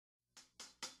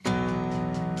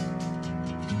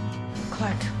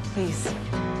Clark, please.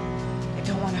 I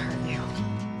don't want to hurt you.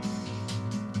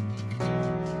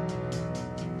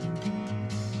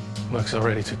 Lex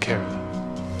already took care of it.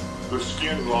 The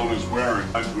skin Lana's wearing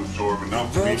has to absorb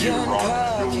enough medium rock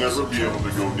that you'll never be able to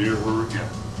go near her again.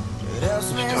 Did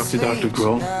you talk to Dr.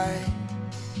 Grohl?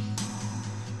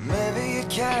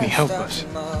 Can he help us?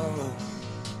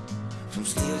 From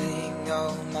stealing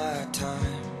all my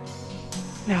time.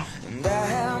 No. And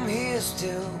I am here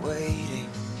still waiting,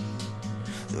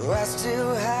 though I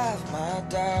still have my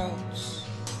doubts.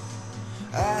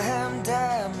 I am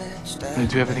damaged. I'm gonna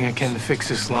do everything I can to fix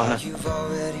this, Lana.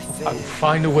 I will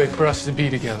find a way for us to be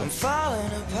together.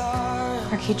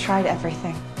 Clark, he tried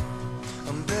everything.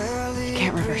 He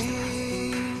can't reverse the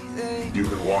past. You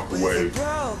can walk away,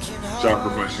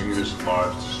 sacrificing innocent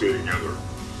lives to stay together,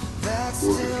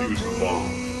 or refuse to follow.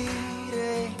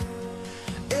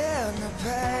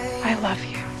 I love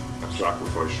you. And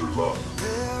sacrifice your love.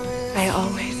 I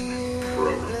always will.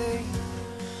 Forever.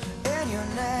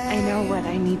 I know what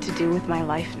I need to do with my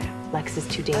life now. Lex is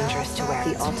too dangerous to wear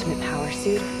the ultimate power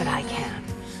suit, but I can.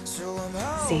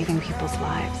 Saving people's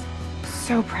lives.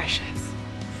 So precious.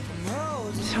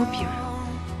 So beautiful.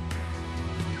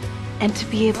 And to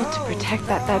be able to protect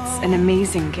that, that's an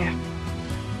amazing gift.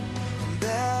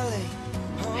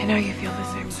 I know you feel the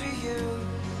same way.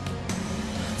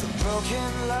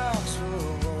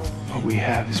 What we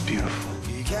have is beautiful.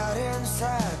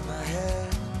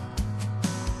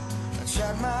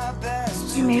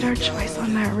 We made our choice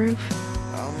on that roof.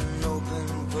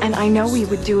 And I know we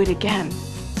would do it again.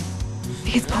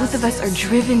 Because both of us are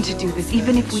driven to do this,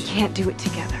 even if we can't do it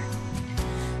together.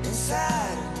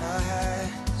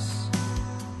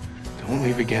 Don't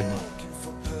leave again, Lana.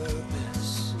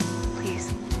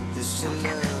 Please, don't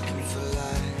come after me.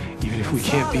 Even if we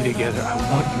can't be together, I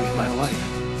want you in my life.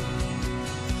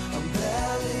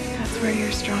 That's where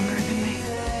you're stronger than me.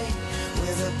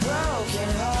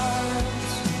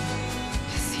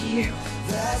 To see you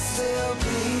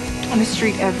on the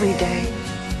street every day.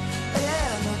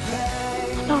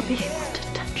 I'll not be able to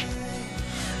touch you.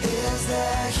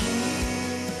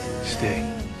 Stay.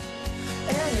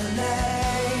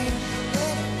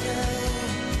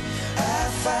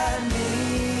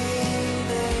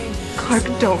 Clark,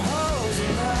 don't.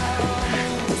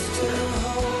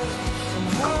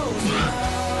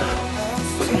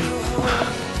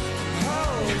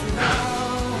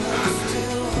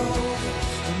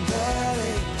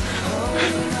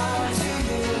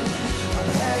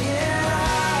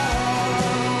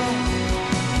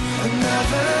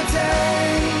 Another day,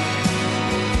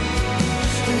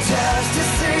 just to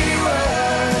see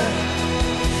what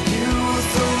you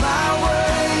throw my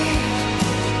way,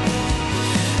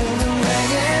 and I'm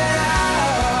hanging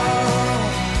out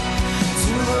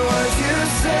to the words you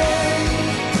say.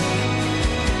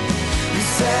 You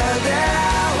said that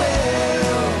I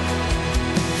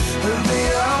will be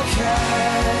okay.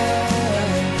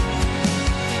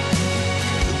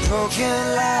 The broken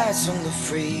lights on the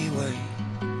freeway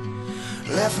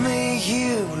left me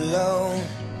here alone.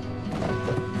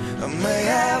 I may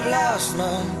have lost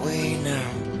my way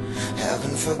now,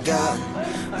 haven't forgotten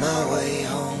my way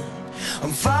home.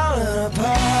 I'm falling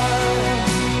apart,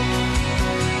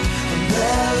 I'm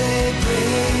barely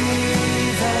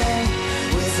breathing,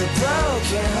 with a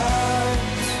broken heart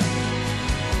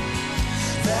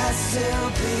that's still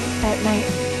beating. That night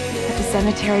at the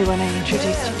cemetery when I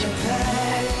introduced you to me,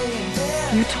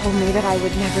 you told me that I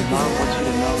would never be Mom wants you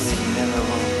to know that you're never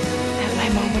alone. that my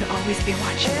mom would always be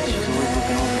watching. She's always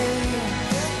looking over you.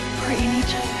 We're in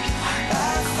each other's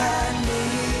hearts.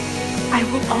 I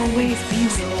will always be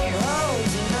with you.